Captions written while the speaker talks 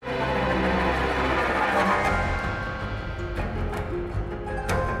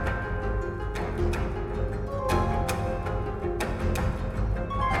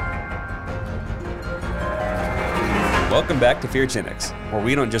Welcome back to Feargenics, where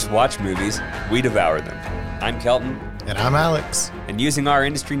we don't just watch movies, we devour them. I'm Kelton. And I'm Alex. And using our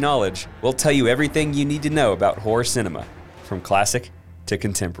industry knowledge, we'll tell you everything you need to know about horror cinema, from classic to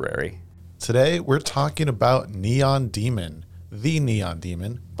contemporary. Today, we're talking about Neon Demon, The Neon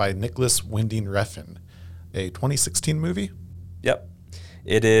Demon, by Nicholas Winding Refn, a 2016 movie. Yep.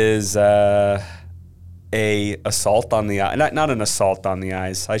 It is a assault on the eye. Not an assault on the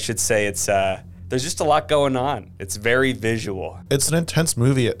eyes. I should say it's there's just a lot going on. It's very visual. It's an intense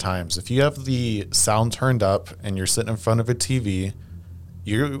movie at times. If you have the sound turned up and you're sitting in front of a TV,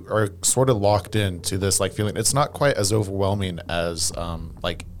 you are sort of locked into this feeling. It's not quite as overwhelming as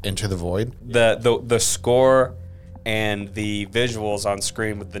Into the Void. The score and the visuals on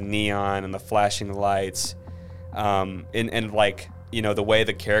screen with the neon and the flashing lights, and the way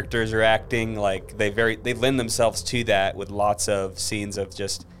the characters are acting, they lend themselves to that with lots of scenes of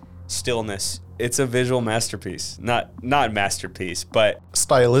just stillness. It's a visual masterpiece. Not masterpiece, but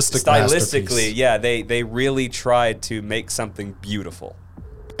stylistically, yeah, they really tried to make something beautiful.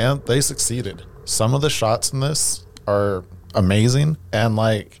 And they succeeded. Some of the shots in this are amazing and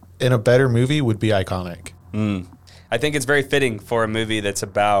in a better movie would be iconic. I think it's very fitting for a movie that's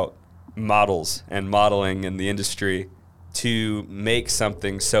about models and modeling in the industry to make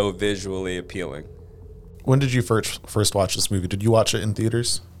something so visually appealing. When did you first watch this movie? Did you watch it in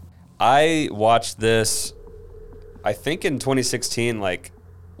theaters? I watched this, I think in 2016,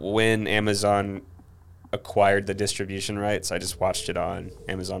 when Amazon acquired the distribution rights. I just watched it on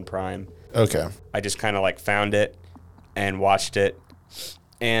Amazon Prime. Okay. I just kind of found it and watched it.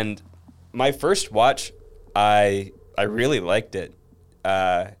 And my first watch, I really liked it.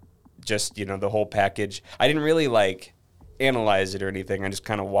 Just, the whole package. I didn't really analyze it or anything. I just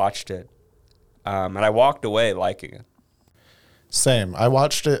kind of watched it. And I walked away liking it. Same. I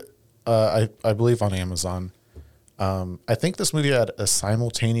watched it, I believe, on Amazon. I think this movie had a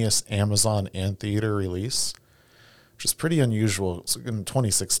simultaneous Amazon and theater release, which is pretty unusual. It's in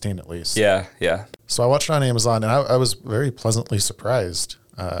 2016 at least. Yeah. So I watched it on Amazon, and I was very pleasantly surprised.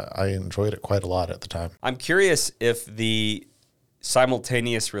 I enjoyed it quite a lot at the time. I'm curious if the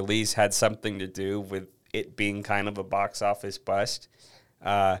simultaneous release had something to do with it being kind of a box office bust.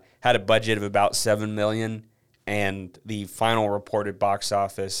 Had a budget of about $7 million, and the final reported box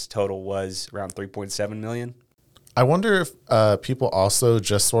office total was around $3.7 million. I wonder if people also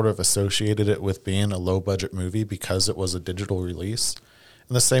just sort of associated it with being a low-budget movie because it was a digital release,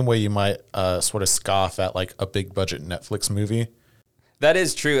 in the same way you might sort of scoff at a big-budget Netflix movie. That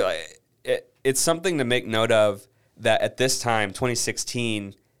is true. It's something to make note of that at this time,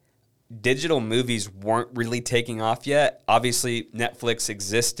 2016, digital movies weren't really taking off yet. Obviously, Netflix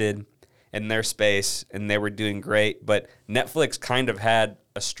existed in their space, and they were doing great, but Netflix kind of had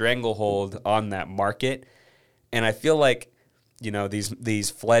a stranglehold on that market. And I feel these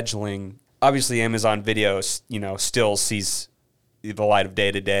fledgling, obviously Amazon Video, still sees the light of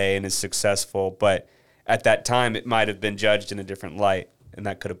day to day and is successful, but at that time it might have been judged in a different light, and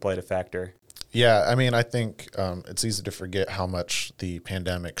that could have played a factor. Yeah, I think it's easy to forget how much the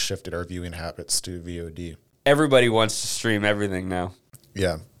pandemic shifted our viewing habits to VOD. Everybody wants to stream everything now.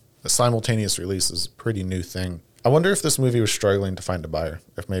 Yeah, the simultaneous release is a pretty new thing. I wonder if this movie was struggling to find a buyer,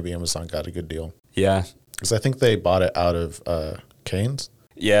 if maybe Amazon got a good deal. Yeah. Because I think they bought it out of Cannes.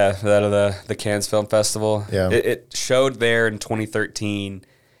 Yeah, out of the Cannes Film Festival. Yeah. It showed there in 2013.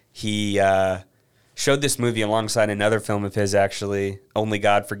 He showed this movie alongside another film of his, actually, Only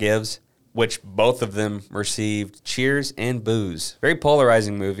God Forgives, which both of them received cheers and boos. Very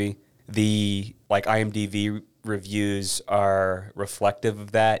polarizing movie. The IMDb reviews are reflective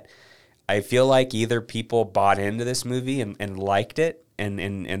of that. I feel like either people bought into this movie and liked it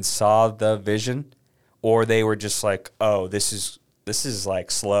and saw the vision, or they were just oh, this is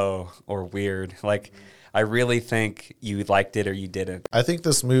slow or weird. I really think you liked it or you didn't. I think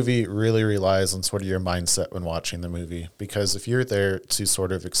this movie really relies on sort of your mindset when watching the movie, because if you're there to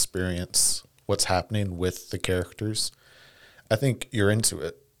sort of experience what's happening with the characters, I think you're into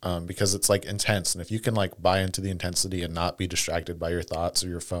it because it's intense. And if you can buy into the intensity and not be distracted by your thoughts or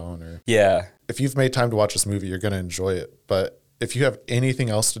your phone, or if you've made time to watch this movie, you're going to enjoy it. But if you have anything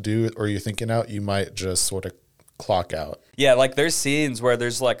else to do or you're thinking out, you might just sort of clock out. Yeah, there's scenes where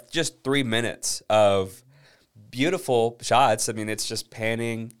there's just 3 minutes of beautiful shots. I mean, it's just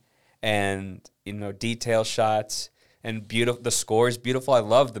panning and, detail shots and beautiful. The score is beautiful. I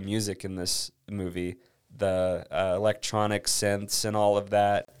love the music in this movie, the electronic synths and all of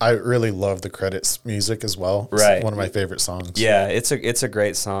that. I really love the credits music as well. It's right. One of my favorite songs. Yeah, it's a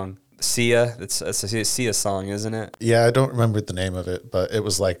great song. Sia. It's a Sia song, isn't it? Yeah, I don't remember the name of it, but it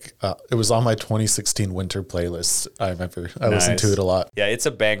was like it was on my 2016 winter playlist. I remember I listened to it a lot. Yeah, it's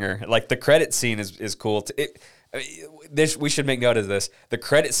a banger. Like the credit scene is cool. We should make note of this. The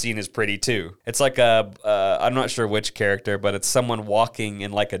credit scene is pretty too. It's like I'm not sure which character, but it's someone walking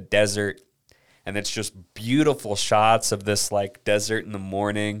in like a desert, and it's just beautiful shots of this like desert in the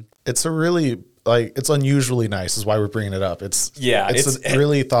morning. It's a really it's unusually nice is why we're bringing it up. It's a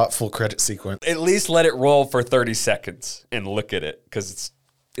really thoughtful credit sequence. At least let it roll for 30 seconds and look at it because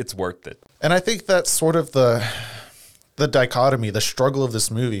it's worth it. And I think that's sort of the dichotomy, the struggle of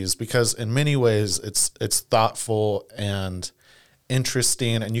this movie is because in many ways it's thoughtful and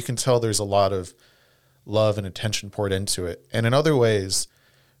interesting, and you can tell there's a lot of love and attention poured into it. And in other ways,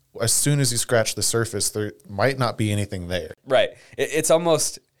 as soon as you scratch the surface, there might not be anything there. Right. It's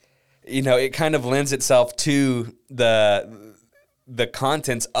almost, it kind of lends itself to the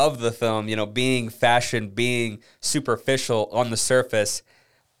contents of the film, being fashion, being superficial on the surface.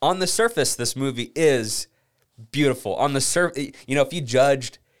 On the surface, this movie is beautiful. On the surface,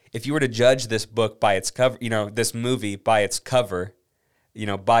 if you were to judge this book by its cover, this movie by its cover,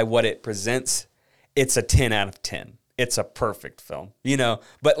 by what it presents, it's a 10 out of 10. It's a perfect film,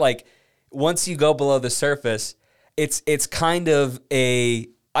 but like once you go below the surface, it's kind of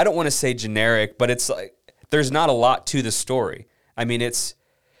I don't want to say generic, but it's like there's not a lot to the story. I mean, it's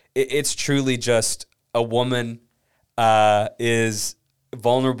truly just a woman is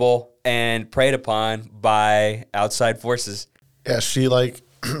vulnerable and preyed upon by outside forces. Yeah, she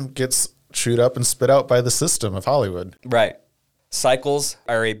gets chewed up and spit out by the system of Hollywood. Right. Cycles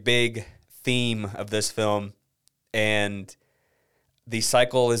are a big theme of this film, and the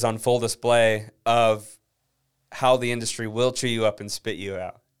cycle is on full display of how the industry will chew you up and spit you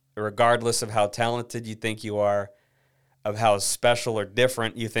out, regardless of how talented you think you are, of how special or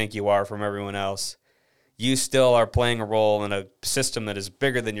different you think you are from everyone else. You still are playing a role in a system that is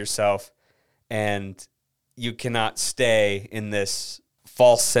bigger than yourself, and you cannot stay in this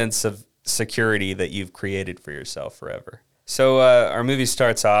false sense of security that you've created for yourself forever. So our movie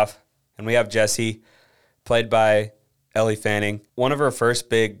starts off, and we have Jessie, played by Ellie Fanning. One of her first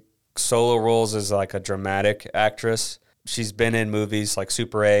big solo roles is like a dramatic actress. She's been in movies like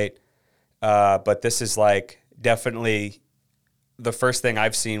Super 8, but this is like definitely the first thing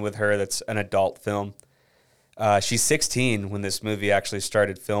I've seen with her that's an adult film. She's 16 when this movie actually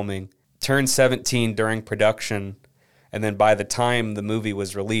started filming, turned 17 during production, and then by the time the movie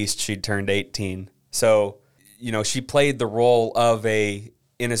was released, she'd turned 18. So, she played the role of a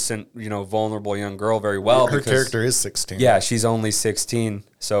innocent, vulnerable young girl very well. Her character is 16. Yeah, she's only 16.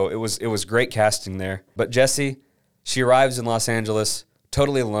 So it was great casting there. But Jessie, she arrives in Los Angeles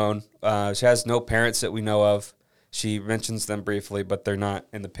totally alone. She has no parents that we know of. She mentions them briefly, but they're not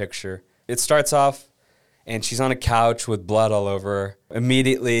in the picture. It starts off, and she's on a couch with blood all over her.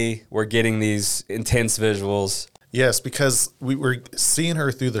 Immediately, we're getting these intense visuals. Yes, because we were seeing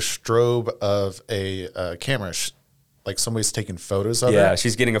her through the strobe of a camera. Like somebody's taking photos of her. Yeah,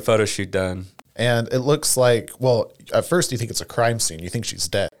 she's getting a photo shoot done. And it looks like, well, at first you think it's a crime scene. You think she's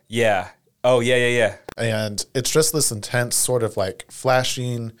dead. Yeah. Oh, yeah. And it's just this intense sort of like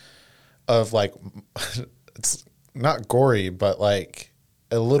flashing of like, it's not gory, but like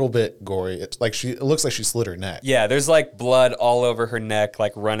a little bit gory. It's like it looks like she slit her neck. Yeah, there's like blood all over her neck,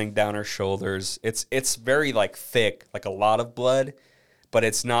 like running down her shoulders. It's very like thick, like a lot of blood, but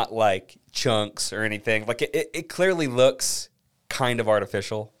it's not like chunks or anything. Like it clearly looks kind of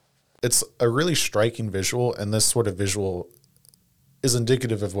artificial. It's a really striking visual, and this sort of visual is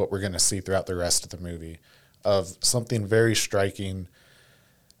indicative of what we're going to see throughout the rest of the movie, of something very striking,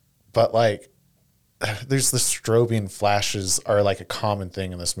 but like there's the strobing flashes are like a common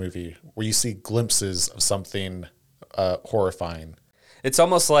thing in this movie where you see glimpses of something horrifying. It's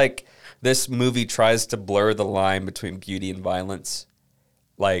almost like this movie tries to blur the line between beauty and violence.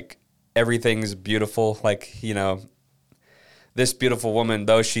 Like everything's beautiful. Like, this beautiful woman,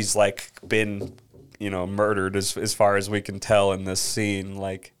 though she's like been, murdered as far as we can tell in this scene,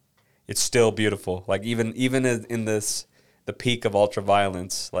 like it's still beautiful. Like even in this, the peak of ultra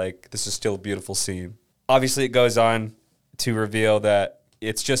violence, like this is still a beautiful scene. Obviously, it goes on to reveal that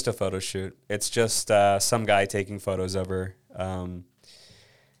it's just a photo shoot. It's just some guy taking photos of her,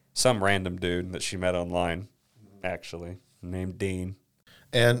 some random dude that she met online, actually named Dean.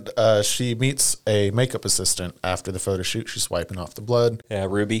 And she meets a makeup assistant after the photo shoot. She's wiping off the blood. Yeah,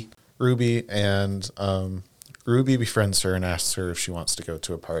 Ruby, and Ruby befriends her and asks her if she wants to go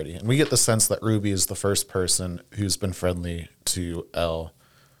to a party. And we get the sense that Ruby is the first person who's been friendly to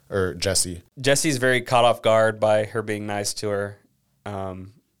Jessie. Jessie's very caught off guard by her being nice to her.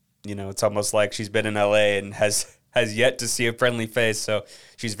 It's almost like she's been in LA and has yet to see a friendly face. So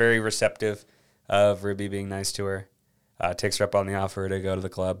she's very receptive of Ruby being nice to her. Takes her up on the offer to go to the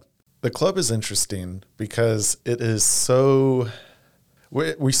club. The club is interesting because it is so...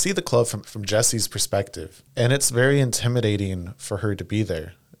 We see the club from Jesse's perspective, and it's very intimidating for her to be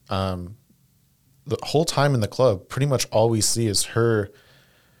there. The whole time in the club, pretty much all we see is her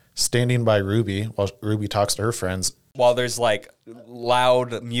standing by Ruby while Ruby talks to her friends. While there's like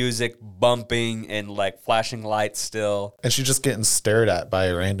loud music bumping and like flashing lights still. And she's just getting stared at by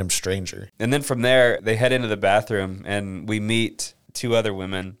a random stranger. And then from there, they head into the bathroom and we meet two other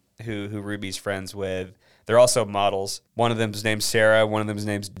women who Ruby's friends with. They're also models. One of them's named Sarah. One of them's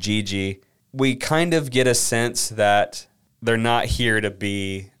named Gigi. We kind of get a sense that they're not here to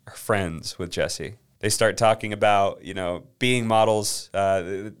be friends with Jesse. They start talking about, being models.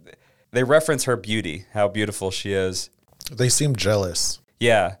 They reference her beauty, how beautiful she is. They seem jealous.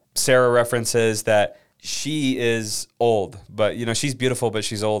 Yeah. Sarah references that she is old, but, she's beautiful, but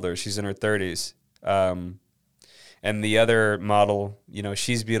she's older. She's in her 30s. And the other model,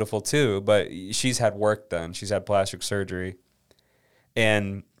 she's beautiful too, but she's had work done. She's had plastic surgery.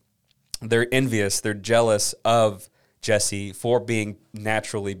 And they're envious. They're jealous of Jesse for being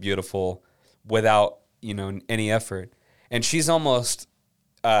naturally beautiful without, any effort. And she's almost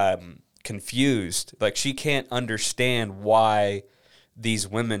confused. Like, she can't understand why these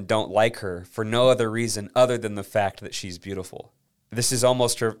women don't like her for no other reason other than the fact that she's beautiful. This is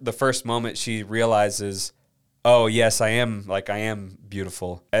almost the first moment she realizes, oh, yes, I am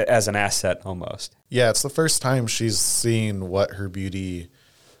beautiful, as an asset almost. Yeah, it's the first time she's seen what her beauty,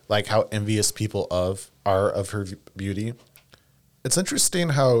 like how envious people are of her beauty. It's interesting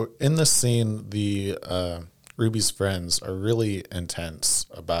how in this scene, the Ruby's friends are really intense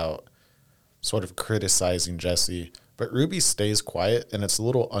about sort of criticizing Jesse, but Ruby stays quiet, and it's a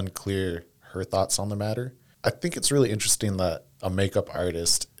little unclear her thoughts on the matter. I think it's really interesting that a makeup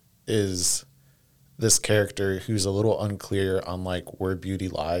artist is this character who's a little unclear on like where beauty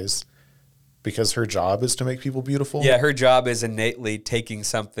lies, because her job is to make people beautiful. Yeah, her job is innately taking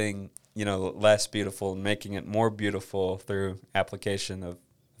something, less beautiful and making it more beautiful through application of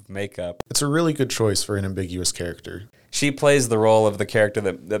makeup. It's a really good choice for an ambiguous character. She plays the role of the character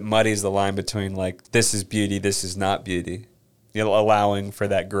that muddies the line between like, this is beauty, this is not beauty, allowing for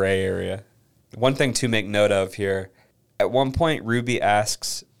that gray area. One thing to make note of here, at one point Ruby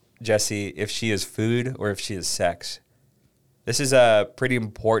asks Jesse if she is food or if she is sex. This is a pretty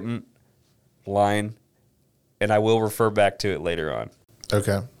important line, and I will refer back to it later on.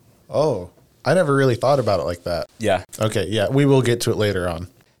 Okay. Oh, I never really thought about it like that. Yeah. Okay, yeah, we will get to it later on.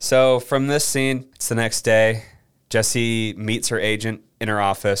 So from this scene, it's the next day. Jessie meets her agent in her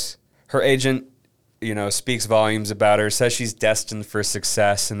office. Her agent, speaks volumes about her, says she's destined for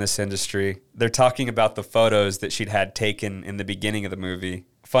success in this industry. They're talking about the photos that she'd had taken in the beginning of the movie.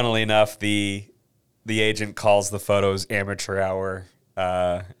 Funnily enough, the agent calls the photos amateur hour.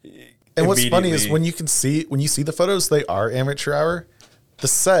 And what's funny is when you see the photos, they are amateur hour. The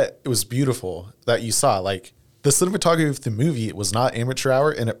set, it was beautiful that you saw. Like, the cinematography of the movie, it was not amateur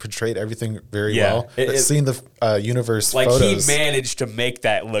hour, and it portrayed everything very well. But seeing the universe like photos, he managed to make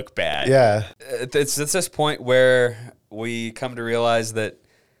that look bad. Yeah, it's this point where we come to realize that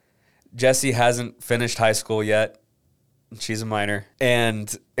Jessie hasn't finished high school yet. She's a minor,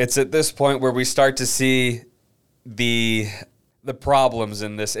 and it's at this point where we start to see the problems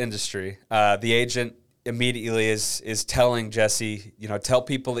in this industry. The agent immediately is telling Jessie, tell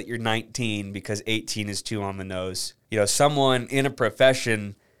people that you're 19 because 18 is too on the nose. Someone in a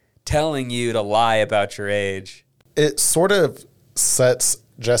profession telling you to lie about your age. It sort of sets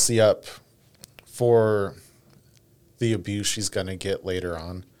Jessie up for the abuse she's going to get later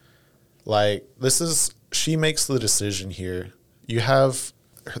on. Like, she makes the decision here. You have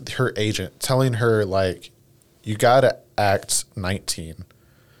her agent telling her, like, you got to act 19.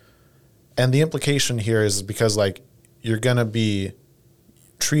 And the implication here is because, like, you're going to be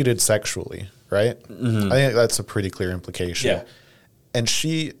treated sexually, right? Mm-hmm. I think that's a pretty clear implication. Yeah. And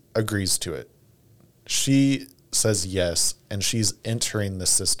she agrees to it. She says yes, and she's entering the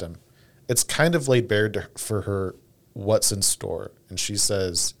system. It's kind of laid bare for her what's in store, and she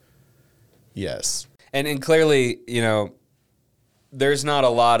says yes. And clearly, there's not a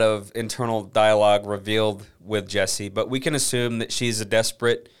lot of internal dialogue revealed with Jessie, but we can assume that she's a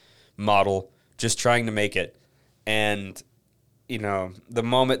desperate model just trying to make it. And the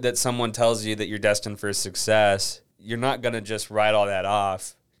moment that someone tells you that you're destined for success, you're not going to just write all that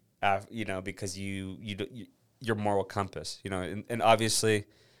off because your moral compass, and obviously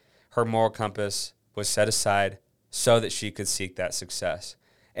her moral compass was set aside so that she could seek that success.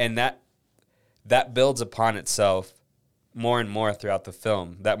 And that builds upon itself more and more throughout the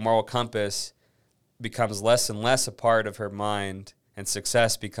film. That moral compass becomes less and less a part of her mind, and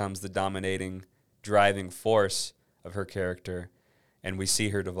success becomes the dominating, driving force of her character, and we see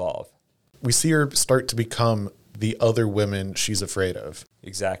her devolve. We see her start to become the other women she's afraid of.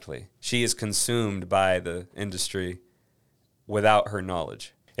 Exactly. She is consumed by the industry without her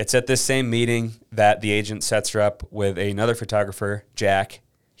knowledge. It's at this same meeting that the agent sets her up with another photographer, Jack.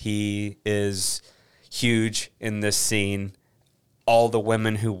 He is huge in this scene. All the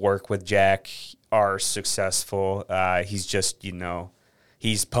women who work with Jack are successful. He's just,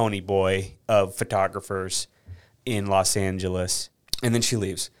 he's pony boy of photographers in Los Angeles. And then she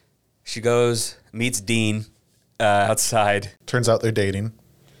leaves. She goes, meets Dean outside. Turns out they're dating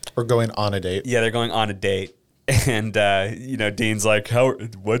or going on a date. Yeah, they're going on a date. And, Dean's like,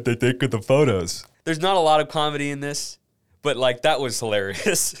 what'd they think of the photos? There's not a lot of comedy in this, but, that was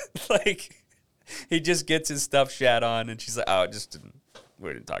hilarious. He just gets his stuff shat on, and she's like,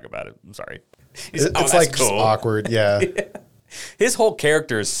 we didn't talk about it. I'm sorry. It's cool. Just awkward, yeah. His whole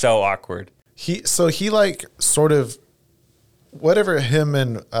character is so awkward. He sort of, whatever him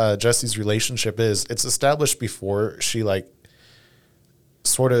and Jesse's relationship is, it's established before she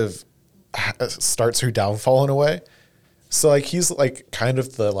sort of starts her downfall in a way. So he's kind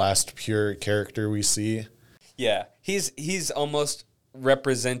of the last pure character we see. Yeah, he's almost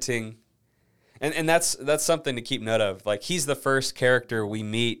representing, and that's something to keep note of. He's the first character we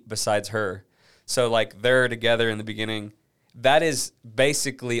meet besides her. So they're together in the beginning. That is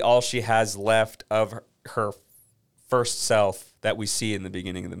basically all she has left of her first self that we see in the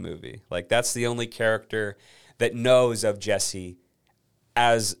beginning of the movie. That's the only character that knows of Jesse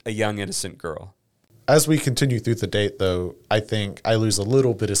as a young, innocent girl. As we continue through the date, though, I think I lose a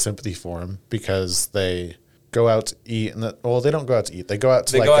little bit of sympathy for him because they go out to eat. They don't go out to eat. They go out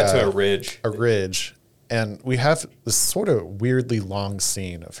to to a ridge. A ridge. And we have this sort of weirdly long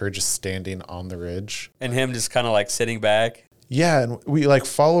scene of her just standing on the ridge. And him just kind of sitting back. Yeah, and we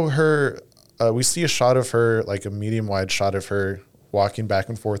follow her. We see a shot of her, a medium wide shot of her walking back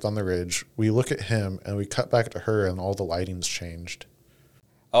and forth on the ridge. We look at him and we cut back to her and all the lighting's changed.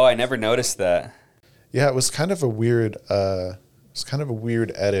 Oh, I never noticed that. Yeah, it was kind of a weird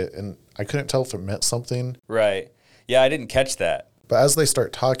edit, and I couldn't tell if it meant something. Right. Yeah, I didn't catch that. But as they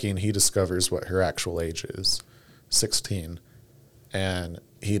start talking, he discovers what her actual age is, 16, and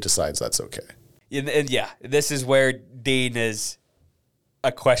he decides that's okay. Yeah, this is where Dean is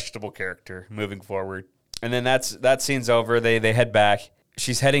a questionable character moving forward. And then that scene's over. They head back.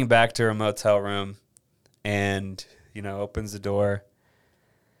 She's heading back to her motel room and, opens the door.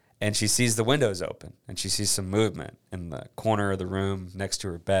 And she sees the windows open, and she sees some movement in the corner of the room next to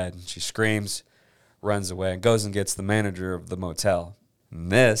her bed. And she screams, runs away, and goes and gets the manager of the motel.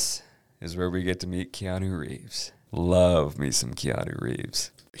 And this is where we get to meet Keanu Reeves. Love me some Keanu Reeves.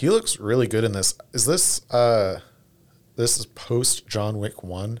 He looks really good in this. Is this this is post John Wick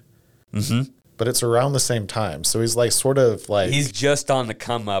 1? Mm-hmm. But it's around the same time. So he's he's just on the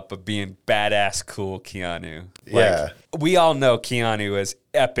come up of being badass cool Keanu. Yeah. We all know Keanu as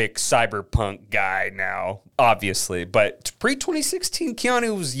epic cyberpunk guy now, obviously. But pre-2016,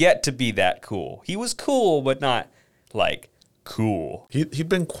 Keanu was yet to be that cool. He was cool, but not cool. He'd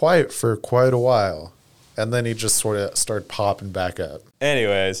been quiet for quite a while. And then he just sort of started popping back up.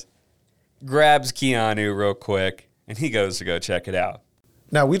 Anyways, grabs Keanu real quick, and he goes to go check it out.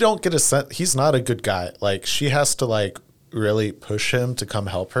 Now, we don't get a sense. He's not a good guy. She has to, really push him to come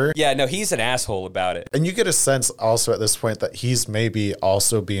help her. Yeah, no, he's an asshole about it. And you get a sense also at this point that he's maybe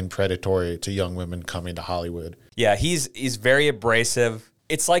also being predatory to young women coming to Hollywood. Yeah, he's very abrasive.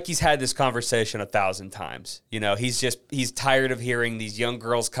 It's like he's had this conversation 1,000 times. He's tired of hearing these young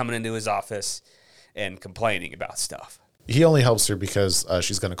girls coming into his office and complaining about stuff. He only helps her because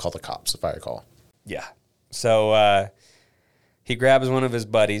she's going to call the cops, if I recall. Yeah. So, he grabs one of his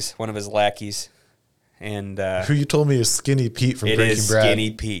buddies, one of his lackeys, and who you told me is Skinny Pete from Breaking Bad. It is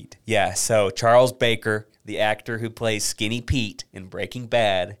Skinny Pete. Yeah. So Charles Baker, the actor who plays Skinny Pete in Breaking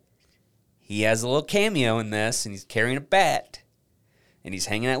Bad, he has a little cameo in this, and he's carrying a bat, and he's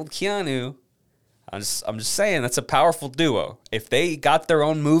hanging out with Keanu. I'm just saying that's a powerful duo. If they got their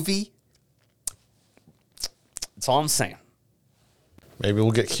own movie, that's all I'm saying. Maybe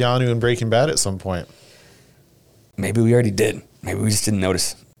we'll get Keanu in Breaking Bad at some point. Maybe we already did. Maybe we just didn't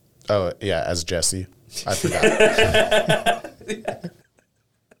notice. Oh, yeah, as Jesse. I forgot.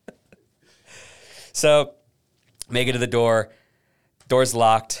 So, make it to the door. Door's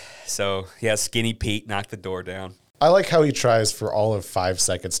locked. So, he has Skinny Pete knock the door down. I like how he tries for all of 5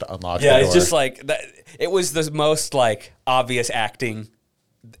 seconds to unlock the door. Yeah, it's just that. It was the most obvious acting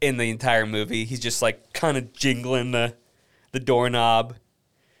in the entire movie. He's just like kind of jingling the doorknob,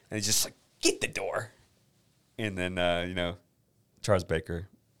 and he's just like, "Get the door." And then Charles Baker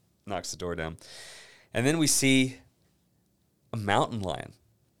knocks the door down, and then we see a mountain lion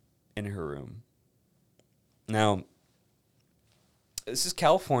in her room. Now, this is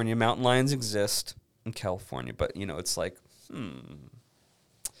California. Mountain lions exist in California, but it's like, a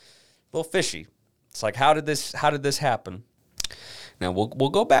little fishy. It's like, how did this happen? Now we'll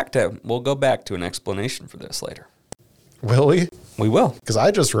go back to an explanation for this later. Will we? We will, because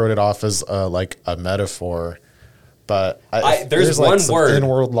I just wrote it off as like a metaphor, but there's one some word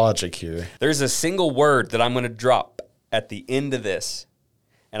in-world logic here. There's a single word that I'm going to drop at the end of this,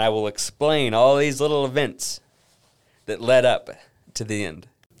 and I will explain all these little events that led up to the end.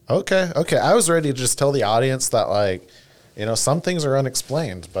 Okay. I was ready to just tell the audience that, like, some things are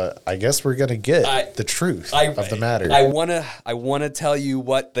unexplained, but I guess we're gonna get the truth of the matter. I wanna tell you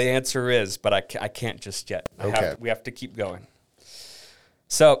what the answer is, but I can't just yet. We have to keep going.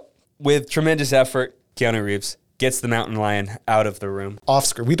 So, with tremendous effort, Keanu Reeves gets the mountain lion out of the room. Off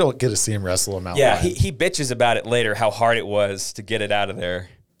screen, we don't get to see him wrestle a mountain lion. Yeah, he bitches about it later, how hard it was to get it out of there,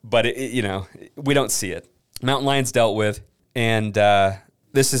 but we don't see it. Mountain lion's dealt with, and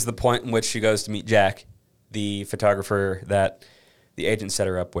this is the point in which she goes to meet Jack, the photographer that the agent set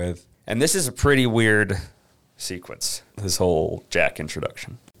her up with. And this is a pretty weird sequence, this whole Jack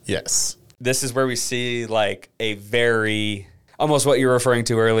introduction. Yes. This is where we see like a very, almost what you were referring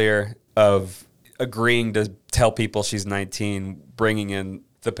to earlier, of agreeing to tell people she's 19, bringing in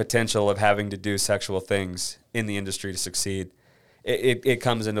the potential of having to do sexual things in the industry to succeed. It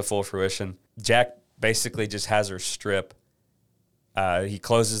comes into full fruition. Jack basically just has her strip. He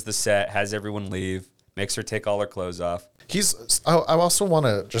closes the set, has everyone leave, makes her take all her clothes off. I also want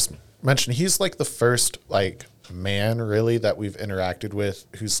to just mention, he's like the first like man really that we've interacted with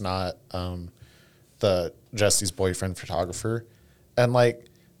who's not the Jesse's boyfriend photographer. And like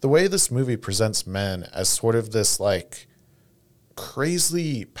the way this movie presents men as sort of this like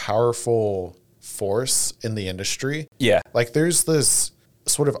crazily powerful force in the industry. Yeah. Like there's this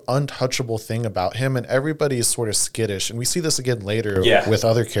sort of untouchable thing about him, and everybody is sort of skittish. And we see this again later with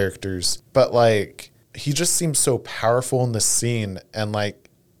other characters. But like he just seems so powerful in this scene, and like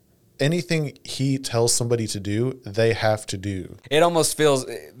anything he tells somebody to do, they have to do. It almost feels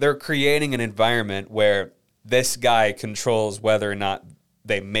they're creating an environment where this guy controls whether or not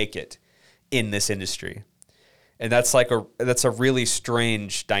they make it in this industry. And that's a really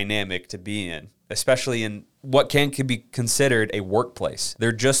strange dynamic to be in, especially in what can be considered a workplace.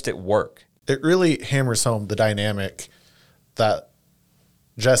 They're just at work. It really hammers home the dynamic that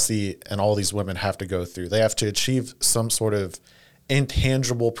Jesse and all these women have to go through. They have to achieve some sort of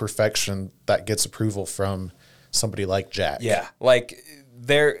intangible perfection that gets approval from somebody like Jack. Yeah, like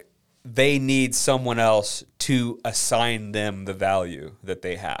they need someone else to assign them the value that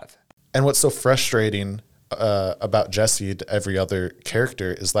they have. And what's so frustrating about Jesse to every other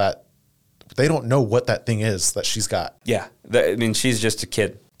character is that they don't know what that thing is that she's got. Yeah, she's just a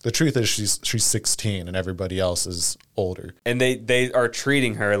kid. The truth is she's 16 and everybody else is older. And they are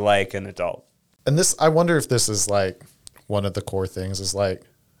treating her like an adult. And this, I wonder if this is like one of the core things is like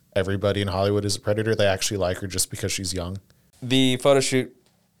everybody in Hollywood is a predator. They actually like her just because she's young. The photo shoot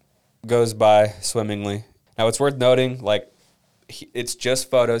goes by swimmingly. Now it's worth noting, like, it's just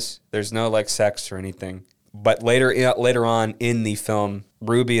photos. There's no like sex or anything. But later on in the film,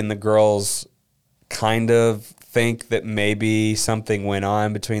 Ruby and the girls kind of think that maybe something went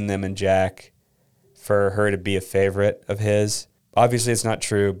on between them and Jack for her to be a favorite of his. Obviously, it's not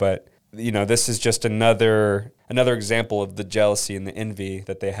true, but this is just another example of the jealousy and the envy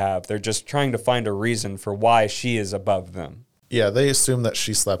that they have. They're just trying to find a reason for why she is above them. Yeah, they assume that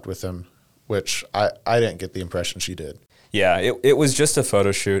she slept with him, which I didn't get the impression she did. Yeah, it was just a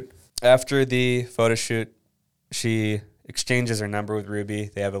photo shoot. After the photo shoot, she exchanges her number with Ruby.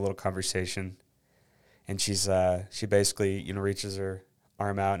 They have a little conversation, and she basically reaches her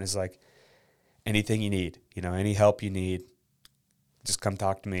arm out and is like, anything you need, any help you need, just come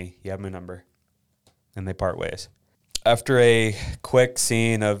talk to me. You have my number. And they part ways. After a quick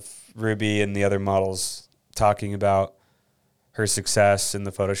scene of Ruby and the other models talking about her success in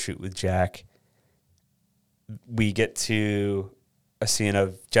the photo shoot with Jack, we get to a scene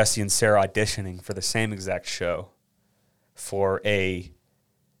of Jesse and Sarah auditioning for the same exact show for another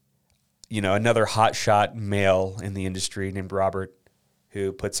hotshot male in the industry named Robert,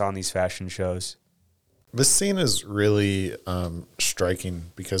 who puts on these fashion shows. This scene is really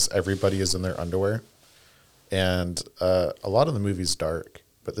striking because everybody is in their underwear, and a lot of the movie's dark,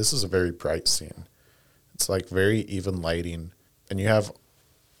 but this is a very bright scene. It's like very even lighting, and you have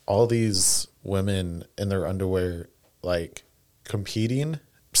all these women in their underwear, like competing,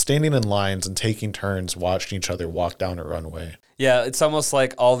 standing in lines and taking turns watching each other walk down a runway. Yeah, it's almost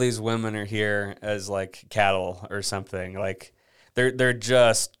like all these women are here as like cattle or something. Like they're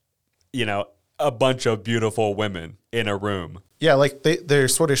just, a bunch of beautiful women in a room. Yeah, like they're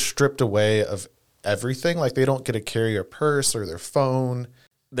sort of stripped away of everything. Like they don't get to carry a purse or their phone.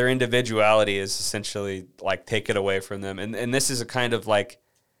 Their individuality is essentially like taken away from them. And this is a kind of like,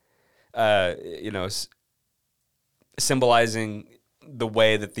 symbolizing the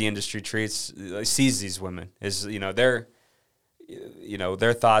way that the industry sees these women is, their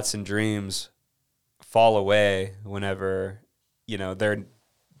thoughts and dreams fall away whenever, they're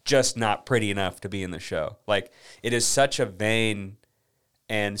just not pretty enough to be in the show. Like it is such a vain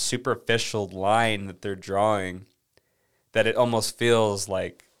and superficial line that they're drawing that it almost feels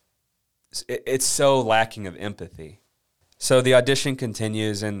like it's so lacking of empathy. So the audition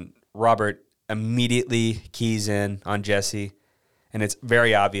continues and Robert immediately keys in on Jessie, and it's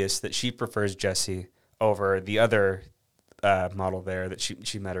very obvious that she prefers Jessie over the other model there that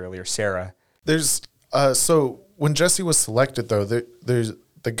she met earlier, Sarah. There's so when Jessie was selected, though, there's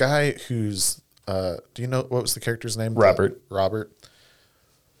the guy who's do you know what was the character's name? Robert.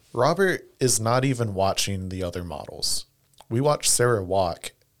 Robert is not even watching the other models. We watch Sarah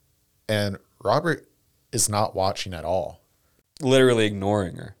walk, and Robert is not watching at all. Literally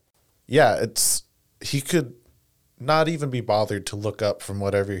ignoring her. Yeah, he could not even be bothered to look up from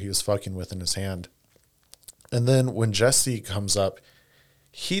whatever he was fucking with in his hand. And then when Jessie comes up,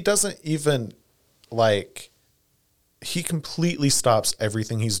 he doesn't even he completely stops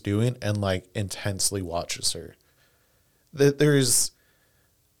everything he's doing and intensely watches her. There's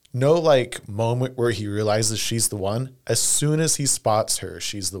no moment where he realizes she's the one. As soon as he spots her,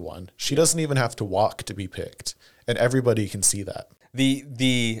 she's the one. She doesn't even have to walk to be picked, and everybody can see that.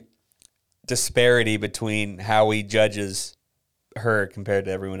 The disparity between how he judges her compared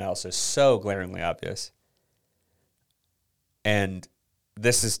to everyone else is so glaringly obvious. And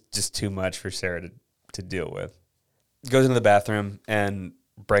this is just too much for Sarah to deal with. Goes into the bathroom and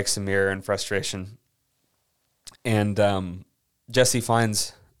breaks a mirror in frustration. And Jessie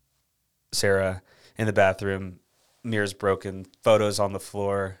finds Sarah in the bathroom, mirror's broken, photos on the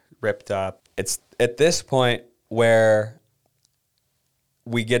floor, ripped up. It's at this point where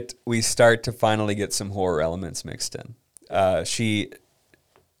we start to finally get some horror elements mixed in. She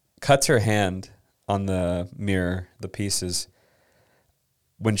cuts her hand on the mirror, the pieces,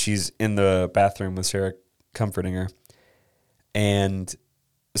 when she's in the bathroom with Sarah comforting her. And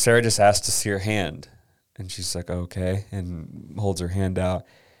Sarah just asks to see her hand. And she's like, okay, and holds her hand out.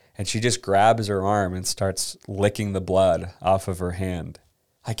 And she just grabs her arm and starts licking the blood off of her hand.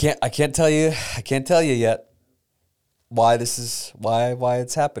 I can't tell you yet why this is why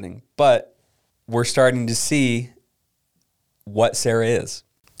it's happening. But we're starting to see what Sarah is.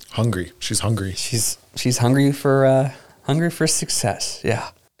 Hungry. She's hungry. She's hungry for success. Yeah.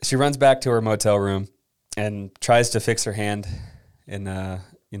 She runs back to her motel room and tries to fix her hand in a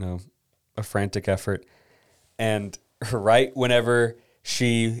frantic effort. And right whenever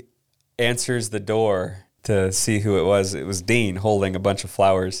she answers the door to see who it was Dean holding a bunch of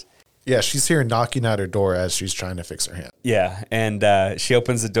flowers. Yeah, she's here knocking at her door as she's trying to fix her hand. Yeah, and she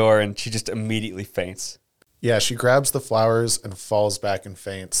opens the door and she just immediately faints. Yeah, she grabs the flowers and falls back and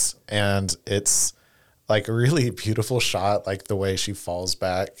faints. And it's a really beautiful shot, the way she falls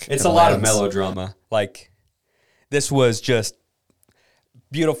back. It's a lot of melodrama. This was just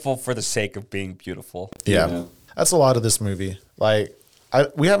beautiful for the sake of being beautiful. Yeah, that's a lot of this movie.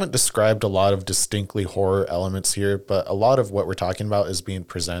 We haven't described a lot of distinctly horror elements here, but a lot of what we're talking about is being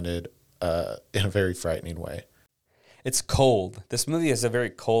presented in a very frightening way. It's cold. This movie has a very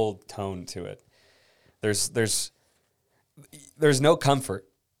cold tone to it. There's no comfort.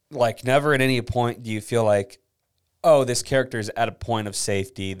 Never at any point do you feel like, oh, this character is at a point of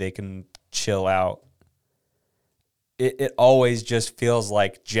safety. They can chill out. It always just feels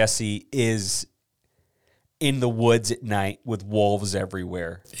like Jessie is in the woods at night with wolves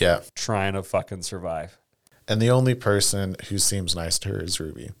everywhere. Yeah. Trying to fucking survive. And the only person who seems nice to her is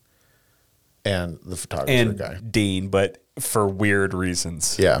Ruby. And the photographer guy. Dean, but for weird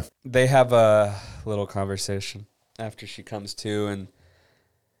reasons. Yeah. They have a little conversation after she comes to, and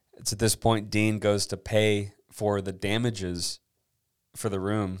it's at this point Dean goes to pay for the damages for the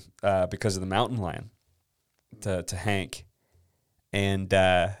room because of the mountain lion to Hank. And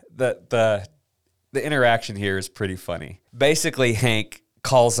the interaction here is pretty funny. Basically, Hank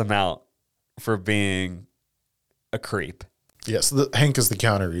calls him out for being a creep. Yes, Hank is the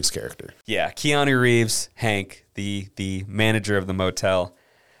Keanu Reeves character. Yeah, Keanu Reeves, Hank, the manager of the motel,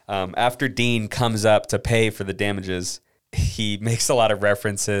 After Dean comes up to pay for the damages, he makes a lot of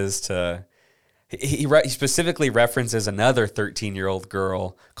references to. He specifically references another 13-year-old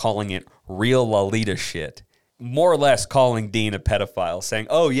girl, calling it real Lolita shit. More or less calling Dean a pedophile, saying,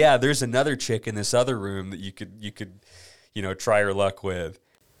 "Oh yeah, there's another chick in this other room that you could, try your luck with."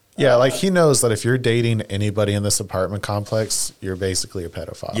 Yeah, like he knows that if you're dating anybody in this apartment complex, you're basically a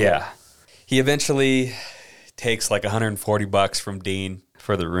pedophile. Yeah. He eventually takes like $140 from Dean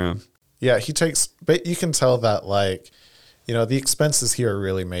for the room. Yeah, but you can tell that the expenses here are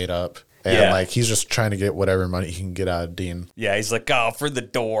really made up. And he's just trying to get whatever money he can get out of Dean. Yeah, he's like, oh, for the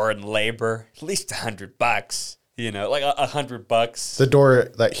door and labor, at least $100. Like $100. The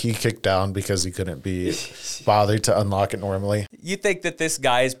door that he kicked down because he couldn't be bothered to unlock it normally. You think that this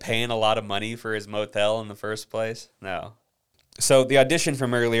guy is paying a lot of money for his motel in the first place? No. So the audition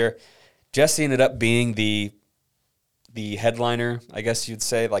from earlier, Jesse ended up being the headliner, I guess you'd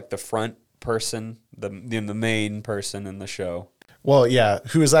say, like the front person, the main person in the show. Well, yeah,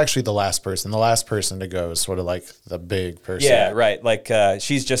 who is actually the last person? The last person to go is sort of like the big person. Yeah, right. Like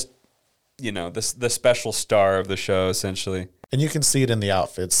she's just, the special star of the show, essentially. And you can see it in the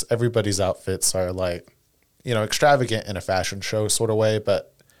outfits. Everybody's outfits are like, extravagant in a fashion show sort of way,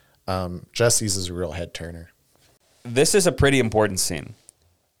 but Jesse's is a real head turner. This is a pretty important scene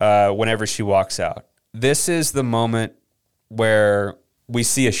whenever she walks out. This is the moment where we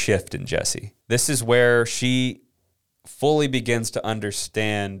see a shift in Jesse. This is where she fully begins to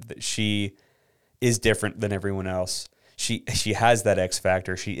understand that she is different than everyone else. She has that X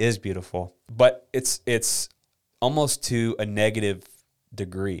factor. She is beautiful, but it's almost to a negative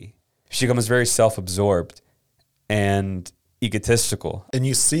degree. She becomes very self-absorbed and egotistical. And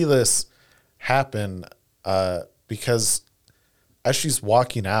you see this happen because as she's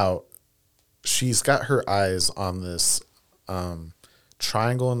walking out, she's got her eyes on this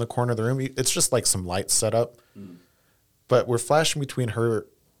triangle in the corner of the room. It's just like some lights set up. But we're flashing between her,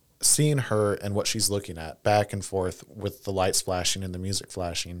 seeing her and what she's looking at, back and forth with the lights flashing and the music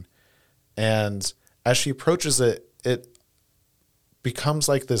flashing. And as she approaches it, it becomes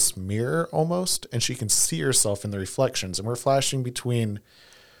like this mirror almost, and she can see herself in the reflections. And we're flashing between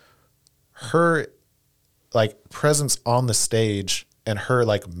her like presence on the stage and her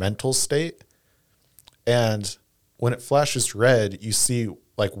like mental state. And when it flashes red, you see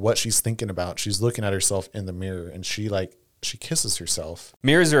like what she's thinking about. She's looking at herself in the mirror, and she kisses herself.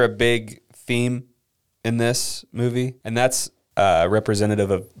 Mirrors are a big theme in this movie, and that's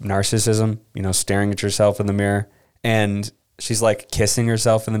representative of narcissism, staring at yourself in the mirror. And she's like kissing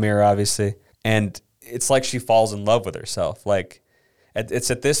herself in the mirror, obviously. And it's like she falls in love with herself. Like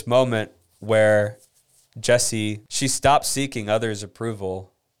it's at this moment where Jessie, she stops seeking others'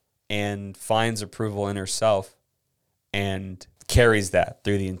 approval and finds approval in herself and carries that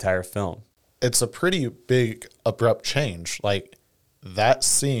through the entire film. It's a pretty big, abrupt change. Like that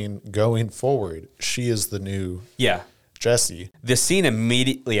scene going forward, she is the new Jessie. The scene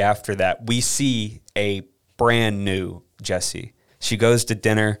immediately after that, we see a brand new Jessie. She goes to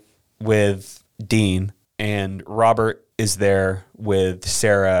dinner with Dean, and Robert is there with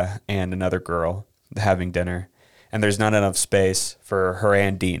Sarah and another girl having dinner. And there's not enough space for her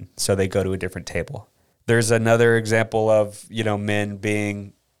and Dean, so they go to a different table. There's another example of, men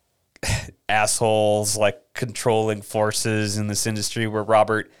being assholes, like controlling forces in this industry, where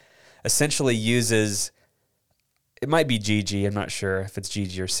Robert essentially uses, it might be Gigi, I'm not sure if it's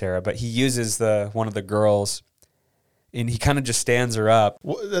Gigi or Sarah, but he uses one of the girls, and he kind of just stands her up.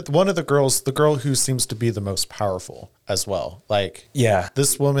 One of the girls, the girl who seems to be the most powerful as well. Like,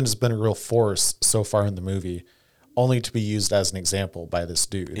 this woman has been a real force so far in the movie, only to be used as an example by this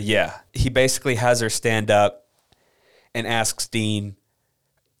dude. Yeah. He basically has her stand up and asks Dean,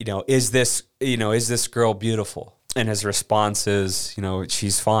 is this girl beautiful? And his response is,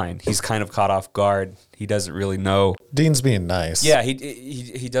 she's fine. He's kind of caught off guard. He doesn't really know. Dean's being nice. Yeah,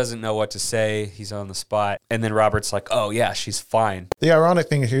 he doesn't know what to say. He's on the spot. And then Robert's like, oh, yeah, she's fine. The ironic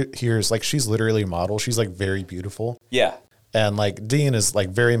thing here is like she's literally a model. She's like very beautiful. Yeah. And like Dean is like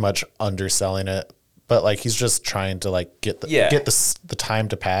very much underselling it. But like he's just trying to like get the time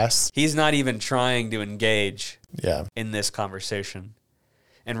to pass. He's not even trying to engage in this conversation.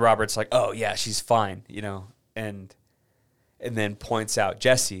 And Robert's like, oh, yeah, she's fine, and then points out,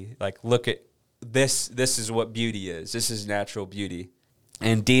 Jessie, like, look at this. This is what beauty is. This is natural beauty.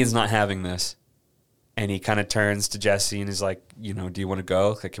 And Dean's not having this. And he kind of turns to Jessie and is like, do you want to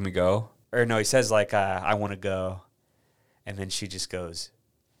go? Like, can we go? Or no, he says like, I want to go. And then she just goes,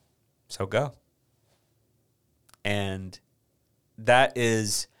 so go. And that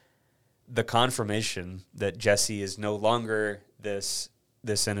is the confirmation that Jessie is no longer this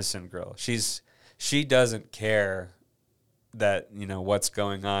this innocent girl. She doesn't care that, you know, what's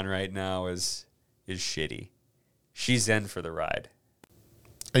going on right now is shitty. She's in for the ride.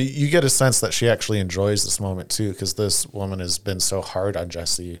 You get a sense that she actually enjoys this moment too, because this woman has been so hard on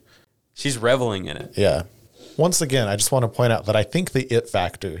Jesse. She's reveling in it. Yeah. Once again, I just want to point out that I think the it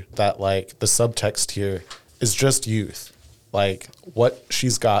factor, that like the subtext here is just youth. Like what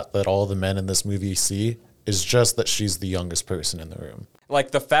she's got that all the men in this movie see is just that she's the youngest person in the room.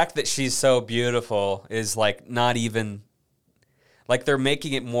 Like the fact that she's so beautiful is like not even, like they're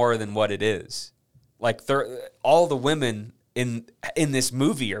making it more than what it is. Like all the women in this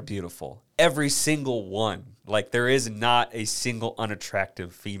movie are beautiful. Every single one. Like there is not a single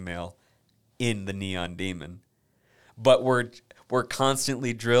unattractive female in the Neon Demon. But we're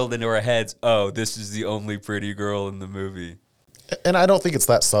constantly drilled into our heads, oh, this is the only pretty girl in the movie. And I don't think it's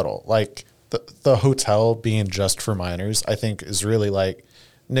that subtle. Like the hotel being just for minors, I think is really like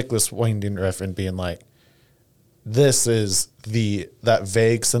Nicholas Winding Refn being like, this is that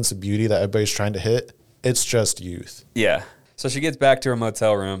vague sense of beauty that everybody's trying to hit. It's just youth. Yeah. So she gets back to her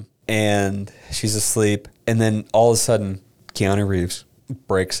motel room and she's asleep. And then all of a sudden, Keanu Reeves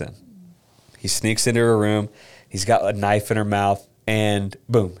breaks in. He sneaks into her room. He's got a knife in her mouth. And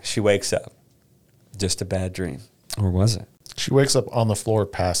boom, she wakes up. Just a bad dream. Or was it? She wakes up on the floor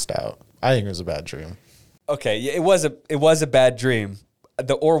passed out. I think it was a bad dream. Okay, yeah, it was a bad dream.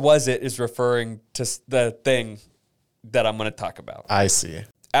 The or was it is referring to the thing that I'm going to talk about. I see.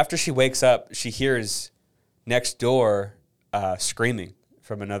 After she wakes up, she hears next door screaming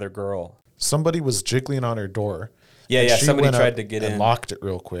from another girl. Somebody was jiggling on her door. Yeah, somebody tried to get in. And locked it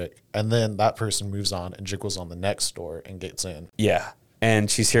real quick. And then that person moves on and jiggles on the next door and gets in. Yeah, and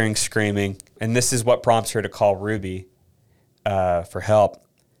she's hearing screaming. And this is what prompts her to call Ruby for help.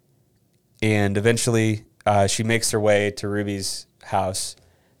 And eventually she makes her way to Ruby's house.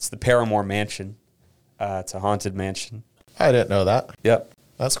 It's the Paramore Mansion. It's a haunted mansion. I didn't know that. Yep.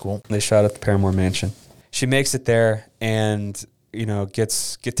 That's cool. They shot at the Paramore Mansion. She makes it there and, you know,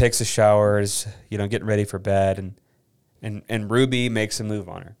 takes a shower, is, you know, getting ready for bed, and Ruby makes a move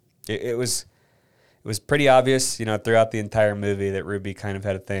on her. It was pretty obvious, you know, throughout the entire movie that Ruby kind of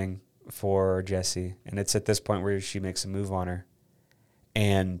had a thing for Jesse. And it's at this point where she makes a move on her.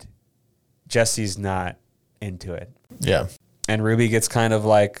 And Jesse's not into it. Yeah. And Ruby gets kind of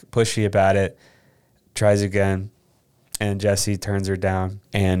like pushy about it, tries again, and Jesse turns her down.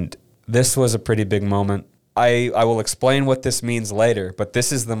 And this was a pretty big moment. I will explain what this means later, but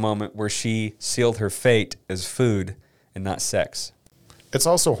this is the moment where she sealed her fate as food and not sex. It's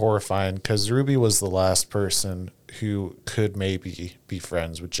also horrifying because Ruby was the last person who could maybe be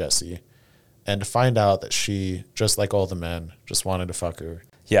friends with Jesse. And to find out that she, just like all the men, just wanted to fuck her.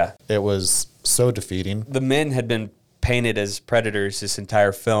 Yeah. It was so defeating. The men had been painted as predators this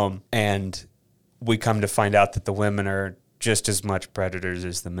entire film, and we come to find out that the women are just as much predators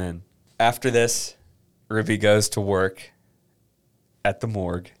as the men. After this, Ruby goes to work at the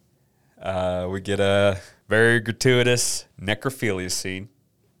morgue. We get a very gratuitous necrophilia scene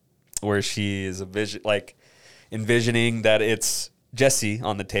where she is envisioning that it's Jesse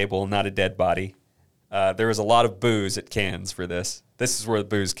on the table, not a dead body. There was a lot of booze at Cannes for this. This is where the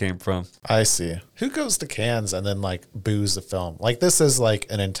booze came from. I see. Who goes to Cannes and then like booze a film? Like this is like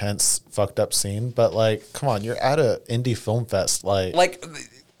an intense fucked up scene, but like, come on, you're at a indie film fest. Like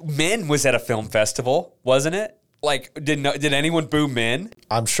Men was at a film festival, wasn't it? Like, did anyone boo Men?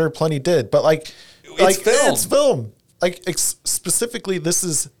 I'm sure plenty did, but it's film. Like specifically, this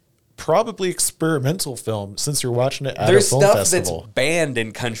is probably experimental film since you're watching it at a film festival. There's stuff that's banned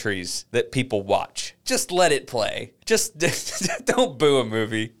in countries that people watch. Just let it play. Just don't boo a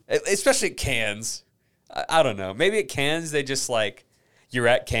movie, especially at Cannes. I don't know. Maybe at Cannes they just like, you're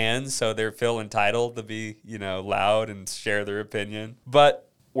at Cannes, so they feel entitled to be, you know, loud and share their opinion. But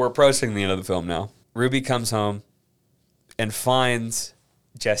we're approaching the end of the film now. Ruby comes home and finds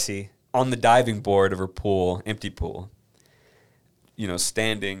Jesse on the diving board of her pool, empty pool. You know,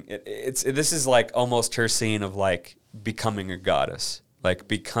 standing. This is like almost her scene of like becoming a goddess, like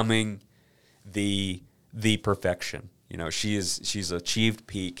becoming the perfection. You know, she's achieved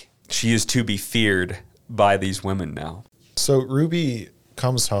peak. She is to be feared by these women now. So Ruby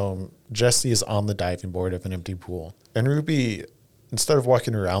comes home. Jesse is on the diving board of an empty pool, and Ruby, instead of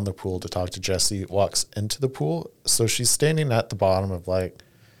walking around the pool to talk to Jesse, walks into the pool. So she's standing at the bottom of like,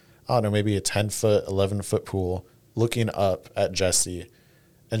 I don't know, maybe a 10-foot, 11-foot pool, looking up at Jesse.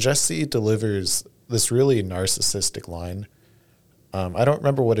 And Jesse delivers this really narcissistic line. I don't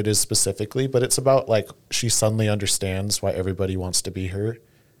remember what it is specifically, but it's about like she suddenly understands why everybody wants to be her.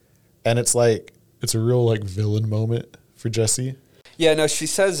 And it's like, it's a real like villain moment for Jesse. Yeah, no, she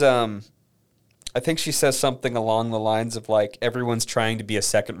says, I think she says something along the lines of like, everyone's trying to be a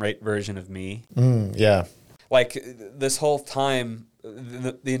second-rate version of me. Yeah. Like this whole time,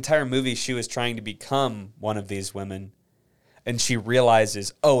 the entire movie, she was trying to become one of these women, and she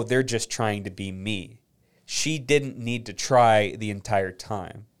realizes, oh, they're just trying to be me. She didn't need to try the entire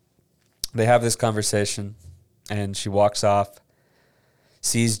time. They have this conversation, and she walks off,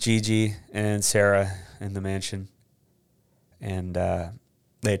 sees Gigi and Sarah in the mansion, and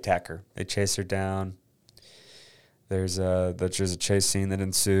they attack her. They chase her down. There's a chase scene that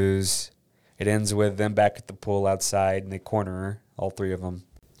ensues. It ends with them back at the pool outside, and they corner her, all three of them.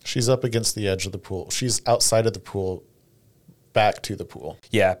 She's up against the edge of the pool. She's outside of the pool, back to the pool.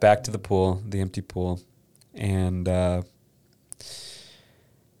 Yeah, back to the pool, the empty pool. And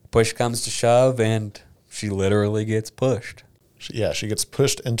push comes to shove, and she literally gets pushed. She gets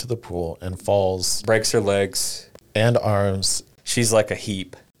pushed into the pool and falls. Breaks her legs. And arms. She's like a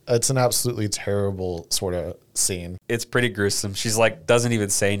heap. It's an absolutely terrible sort of scene. It's pretty gruesome. She's like, doesn't even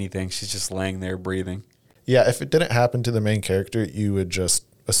say anything. She's just laying there breathing. Yeah, if it didn't happen to the main character, you would just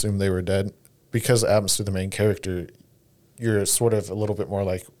assume they were dead. Because it happens to the main character, you're sort of a little bit more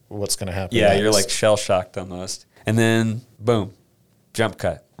like, what's going to happen Yeah, next? you're like shell-shocked almost. And then, boom, jump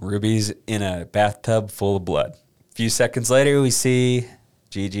cut. Ruby's in a bathtub full of blood. A few seconds later, we see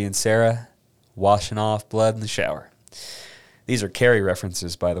Gigi and Sarah washing off blood in the shower. These are Carrie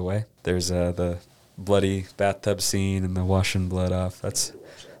references, by the way. There's the bloody bathtub scene and the washing blood off. That's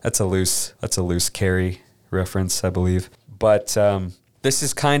a loose Carrie reference, I believe. But this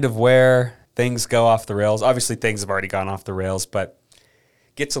is kind of where things go off the rails. Obviously, things have already gone off the rails, but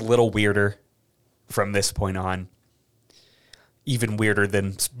gets a little weirder from this point on. Even weirder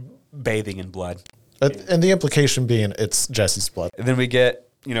than bathing in blood. And the implication being it's Jesse's blood. And then we get,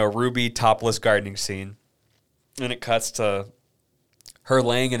 Ruby topless gardening scene. And it cuts to her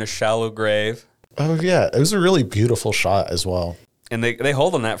laying in a shallow grave. Oh, yeah. It was a really beautiful shot as well. And they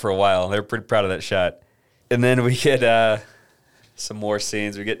hold on that for a while. They're pretty proud of that shot. And then we get some more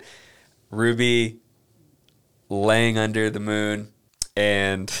scenes. We get Ruby laying under the moon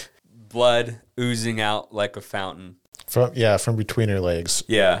and blood oozing out like a fountain. From between her legs.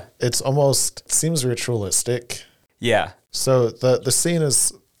 Yeah. It seems ritualistic. Yeah. So the scene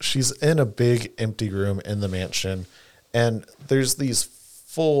is she's in a big empty room in the mansion, and there's these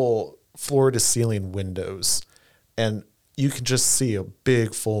full floor to ceiling windows, and you can just see a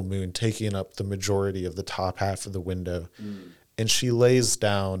big full moon taking up the majority of the top half of the window. And she lays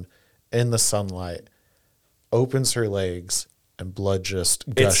down in the sunlight, opens her legs, and blood just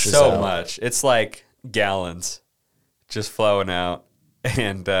gushes out. It's so much. It's like gallons just flowing out.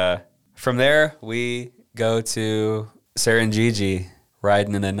 And from there, we go to Sarah and Gigi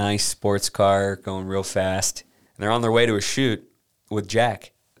riding in a nice sports car, going real fast. And they're on their way to a shoot with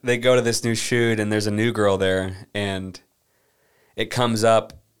Jack. They go to this new shoot, and there's a new girl there, and it comes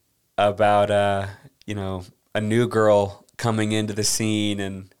up about a new girl coming into the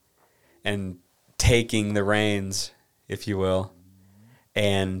scene and taking the reins, if you will.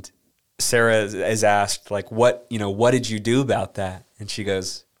 And Sarah is asked, like, what did you do about that? And she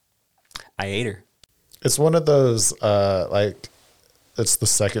goes, I ate her. It's one of those, it's the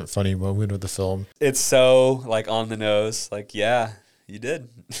second funny moment of the film. It's so, like, on the nose. Like, yeah, you did.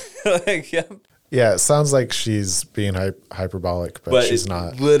 Like, yeah. Yeah, it sounds like she's being hyperbolic, but she's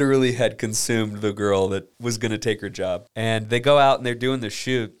not. Literally had consumed the girl that was going to take her job. And they go out and they're doing the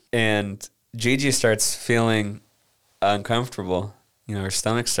shoot, and Gigi starts feeling uncomfortable. Her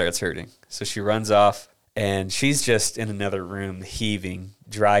stomach starts hurting. So she runs off, and she's just in another room heaving,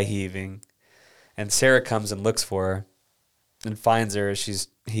 dry heaving. And Sarah comes and looks for her and finds her as she's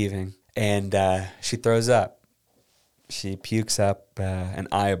heaving. And she throws up. She pukes up an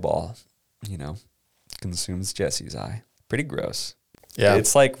eyeball, consumes Jesse's eye. Pretty gross. Yeah.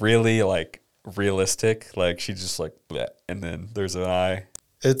 It's like really like realistic. Like she just like, bleh, and then there's an eye.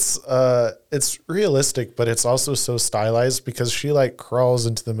 It's realistic, but it's also so stylized because she like crawls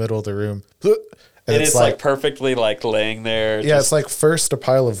into the middle of the room. And it's like perfectly like laying there. Yeah, it's like first a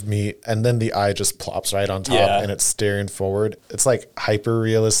pile of meat and then the eye just plops right on top and it's staring forward. It's like hyper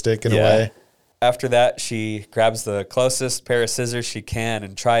realistic in a way. After that, she grabs the closest pair of scissors she can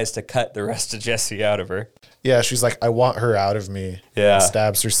and tries to cut the rest of Jesse out of her. Yeah, she's like, I want her out of me. Yeah. And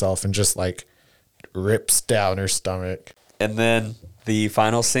stabs herself and just like rips down her stomach. And then the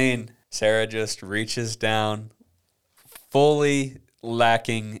final scene, Sarah just reaches down, fully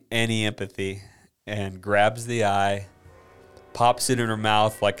lacking any empathy, and grabs the eye, pops it in her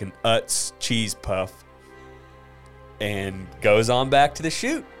mouth like an Utz cheese puff, and goes on back to the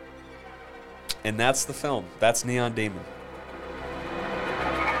shoot. And that's the film. That's Neon Demon.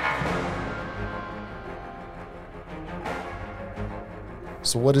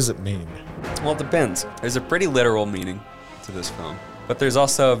 So what does it mean? Well, it depends. There's a pretty literal meaning to this film, but there's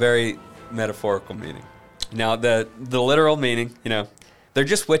also a very metaphorical meaning. Now, the literal meaning, they're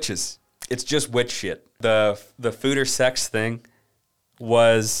just witches. It's just witch shit. The food or sex thing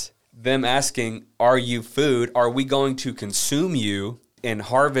was them asking, are you food? Are we going to consume you and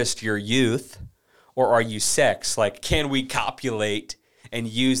harvest your youth? Or are you sex? Like, can we copulate and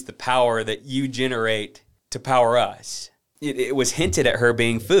use the power that you generate to power us? It was hinted at her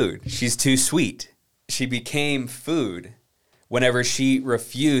being food. She's too sweet. She became food whenever she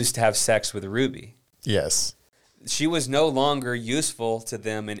refused to have sex with Ruby. Yes. She was no longer useful to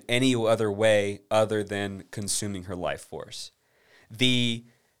them in any other way other than consuming her life force. The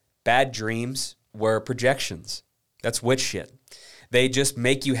bad dreams were projections. That's witch shit. They just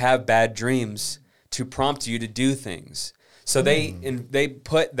make you have bad dreams to prompt you to do things. So they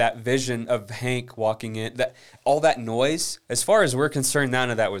put that vision of Hank walking in, that all that noise, as far as we're concerned, none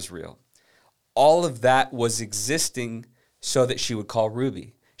of that was real. All of that was existing so that she would call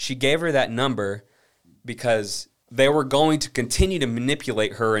Ruby. She gave her that number because they were going to continue to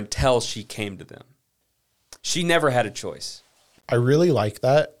manipulate her until she came to them. She never had a choice. I really like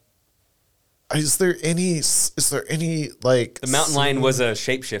that. Is there any like... The mountain lion was a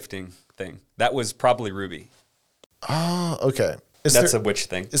shape-shifting thing. That was probably Ruby. Oh, okay. That's a witch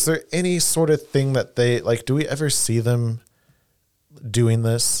thing. Is there any sort of thing that they, like, do we ever see them doing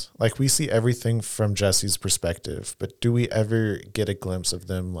this? Like, we see everything from Jesse's perspective, but do we ever get a glimpse of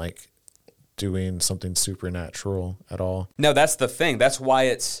them, like, doing something supernatural at all? No, that's the thing. That's why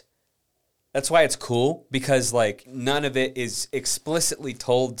it's cool, because, like, none of it is explicitly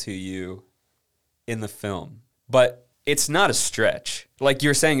told to you in the film. But it's not a stretch. Like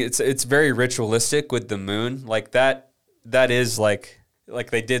you're saying, it's very ritualistic with the moon. Like that is like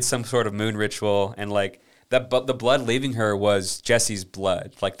they did some sort of moon ritual, and like that. But the blood leaving her was Jesse's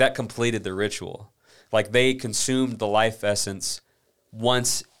blood. Like that completed the ritual. Like they consumed the life essence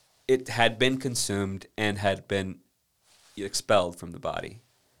once it had been consumed and had been expelled from the body.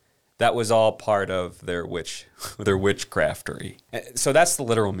 That was all part of their witchcraftery. So that's the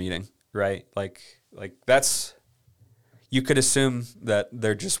literal meaning, right? Like that's. You could assume that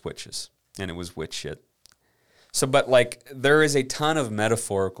they're just witches, and it was witch shit. So, but like, there is a ton of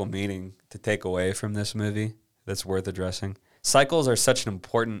metaphorical meaning to take away from this movie that's worth addressing. Cycles are such an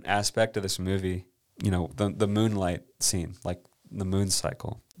important aspect of this movie. The moonlight scene, like the moon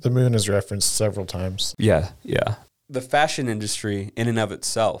cycle. The moon is referenced several times. Yeah. The fashion industry, in and of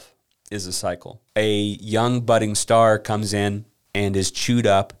itself, is a cycle. A young budding star comes in and is chewed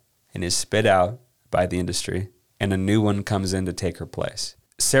up and is spit out by the industry, and a new one comes in to take her place.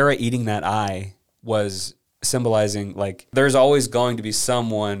 Sarah eating that eye was symbolizing, like, there's always going to be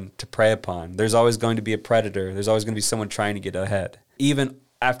someone to prey upon. There's always going to be a predator. There's always going to be someone trying to get ahead. Even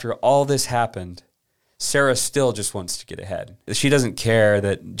after all this happened, Sarah still just wants to get ahead. She doesn't care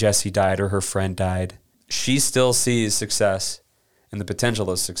that Jesse died or her friend died. She still sees success and the potential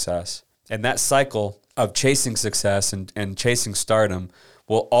of success. And that cycle of chasing success and chasing stardom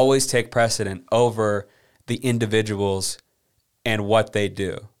will always take precedent over the individuals and what they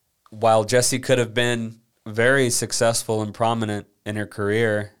do. While Jessie could have been very successful and prominent in her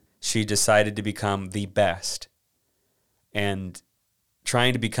career, she decided to become the best. And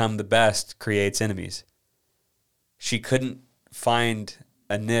trying to become the best creates enemies. She couldn't find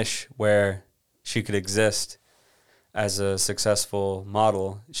a niche where she could exist as a successful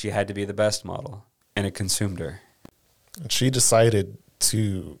model. She had to be the best model, and it consumed her. She decided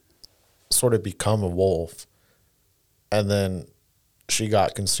to sort of become a wolf, and then she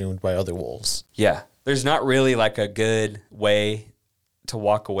got consumed by other wolves. Yeah. There's not really like a good way to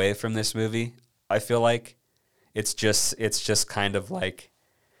walk away from this movie. I feel like it's just kind of like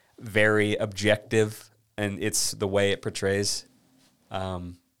very objective, and it's the way it portrays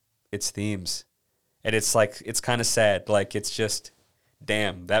its themes. And it's like, it's kind of sad. Like, it's just,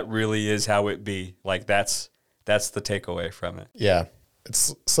 damn, that really is how it be. Like, that's the takeaway from it. Yeah.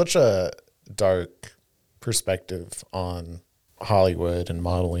 It's such a dark perspective on Hollywood and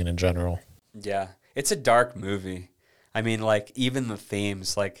modeling in general. Yeah. It's a dark movie. I mean, like, even the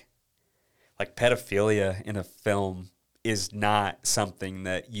themes, like pedophilia in a film is not something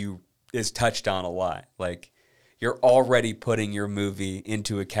that is touched on a lot. Like, you're already putting your movie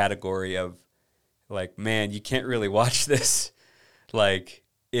into a category of, like, man, you can't really watch this. Like,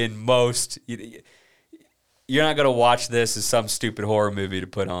 in most, you're not going to watch this as some stupid horror movie to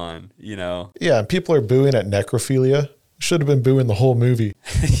put on, you know? Yeah, and people are booing at necrophilia. Should have been booing the whole movie.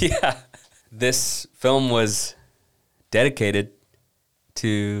 Yeah. This film was dedicated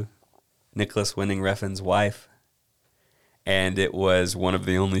to Nicholas Winding Refn's wife. and it was one of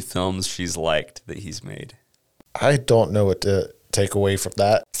the only films she's liked that he's made. I don't know what to take away from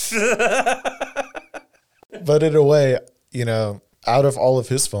that. But in a way, you know, out of all of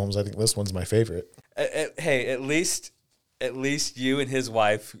his films, I think this one's my favorite. Hey, at least you and his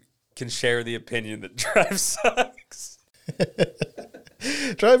wife can share the opinion that Drive sucks.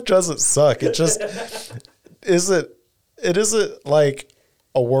 Drive doesn't suck. It just isn't. It isn't like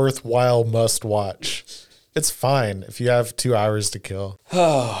a worthwhile must watch. It's fine if you have 2 hours to kill.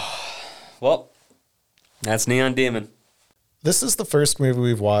 Well, that's Neon Demon. This is the first movie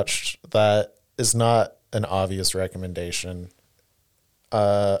we've watched that is not an obvious recommendation.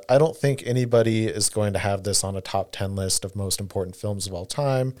 I don't think anybody is going to have this on a top 10 list of most important films of all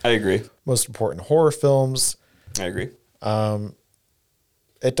time. I agree. Most important horror films. I agree.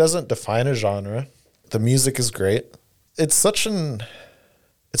 It doesn't define a genre. The music is great. It's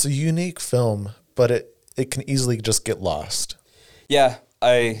a unique film, but it can easily just get lost. Yeah,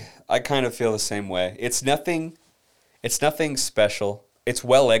 I kind of feel the same way. It's nothing special. It's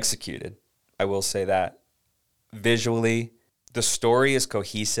well executed. I will say that. Visually, the story is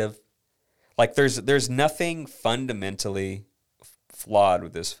cohesive. Like there's nothing fundamentally flawed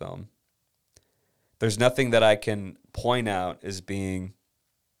with this film. There's nothing that I can point out as being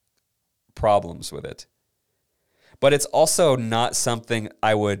problems with it. But it's also not something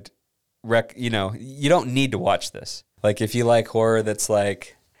I would you don't need to watch this. Like if you like horror that's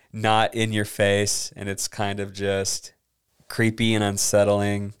like not in your face and it's kind of just creepy and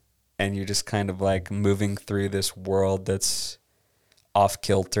unsettling and you're just kind of like moving through this world that's off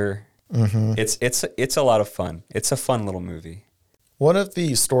kilter. Mm-hmm. It's a lot of fun. It's a fun little movie. One of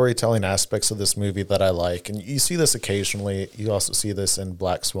the storytelling aspects of this movie that I like, and you see this occasionally, you also see this in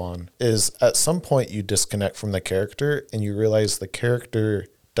Black Swan, is at some point you disconnect from the character and you realize the character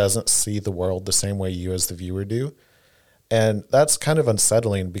doesn't see the world the same way you as the viewer do. And that's kind of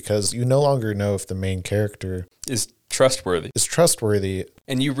unsettling because you no longer know if the main character is trustworthy.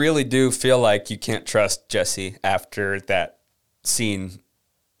 And you really do feel like you can't trust Jesse after that scene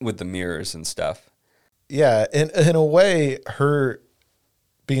with the mirrors and stuff. Yeah, in a way, her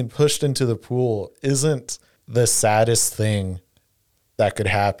being pushed into the pool isn't the saddest thing that could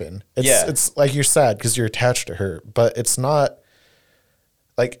happen. It's like you're sad because you're attached to her, but it's not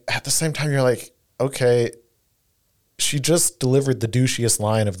like at the same time you're like, okay, she just delivered the douchiest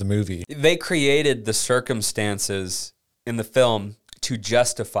line of the movie. They created the circumstances in the film to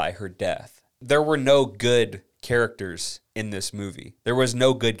justify her death. There were no good characters in this movie. There was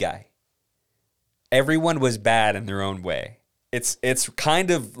no good guy. Everyone was bad in their own way. It's kind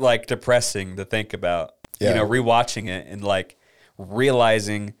of like depressing to think about, rewatching it and like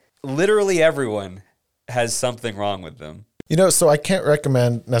realizing literally everyone has something wrong with them. So I can't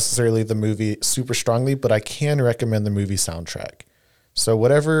recommend necessarily the movie super strongly, but I can recommend the movie soundtrack. So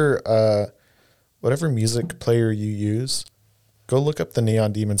whatever music player you use, go look up the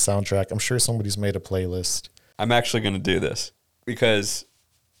Neon Demon soundtrack. I'm sure somebody's made a playlist. I'm actually going to do this because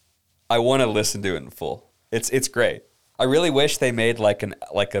I want to listen to it in full. It's great. I really wish they made like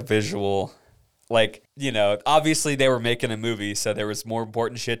a visual, obviously they were making a movie, so there was more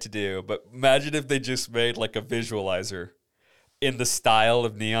important shit to do. But imagine if they just made like a visualizer in the style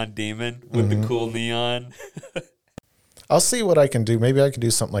of Neon Demon with the cool neon. I'll see what I can do. Maybe I can do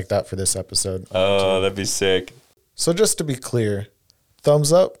something like that for this episode. Oh, that'd be sick. So just to be clear,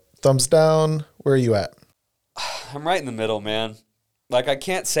 thumbs up, thumbs down, where are you at? I'm right in the middle, man. Like, I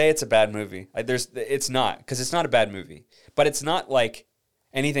can't say it's a bad movie. It's not, because it's not a bad movie. But it's not, like,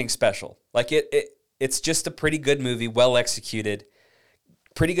 anything special. Like, it's just a pretty good movie, well executed,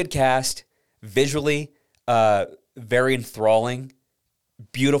 pretty good cast, visually very enthralling,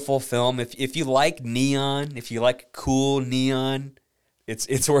 beautiful film. If you like neon, if you like cool neon,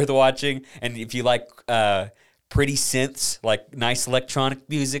 it's worth watching. And if you like pretty synths, like nice electronic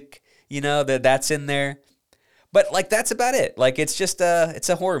music, that's in there. But like that's about it. Like it's just it's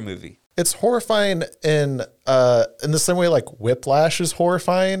a horror movie. It's horrifying in the same way like Whiplash is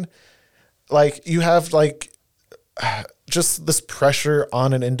horrifying. Like you have like just this pressure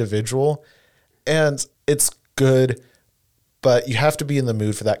on an individual, and it's good, but you have to be in the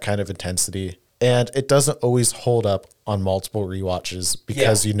mood for that kind of intensity. And it doesn't always hold up on multiple rewatches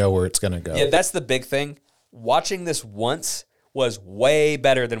because you know where it's going to go. Yeah, that's the big thing. Watching this once was way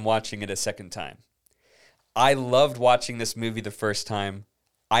better than watching it a second time. I loved watching this movie the first time.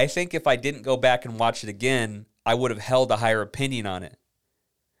 I think if I didn't go back and watch it again, I would have held a higher opinion on it.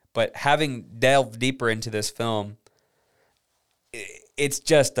 But having delved deeper into this film, it's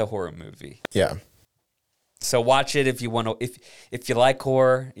just a horror movie. Yeah. So watch it if you want to. If you like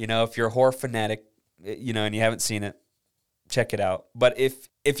horror, if you're a horror fanatic, and you haven't seen it, check it out. But if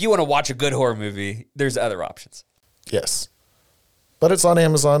you want to watch a good horror movie, there's other options. Yes. But it's on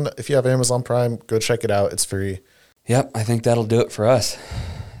Amazon. If you have Amazon Prime, go check it out. It's free. Yep, I think that'll do it for us.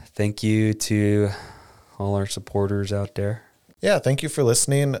 Thank you to all our supporters out there. Yeah, thank you for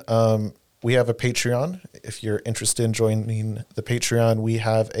listening. We have a Patreon. If you're interested in joining the Patreon, we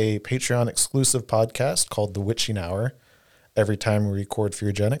have a Patreon exclusive podcast called The Witching Hour. Every time we record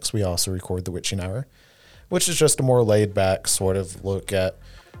Feargenics, we also record The Witching Hour, which is just a more laid back sort of look at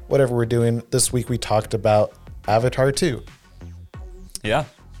whatever we're doing. This week we talked about Avatar 2. Yeah,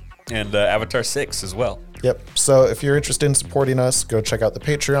 and Avatar 6 as well. Yep. So if you're interested in supporting us, go check out the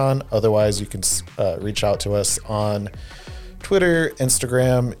Patreon. Otherwise, you can reach out to us on Twitter,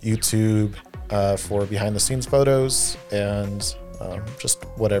 Instagram, YouTube for behind the scenes photos and just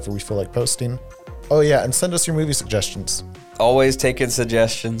whatever we feel like posting. Oh, yeah. And send us your movie suggestions. Always taking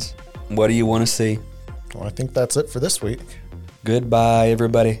suggestions. What do you want to see? Well, I think that's it for this week. Goodbye,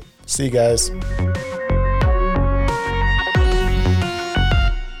 everybody. See you guys.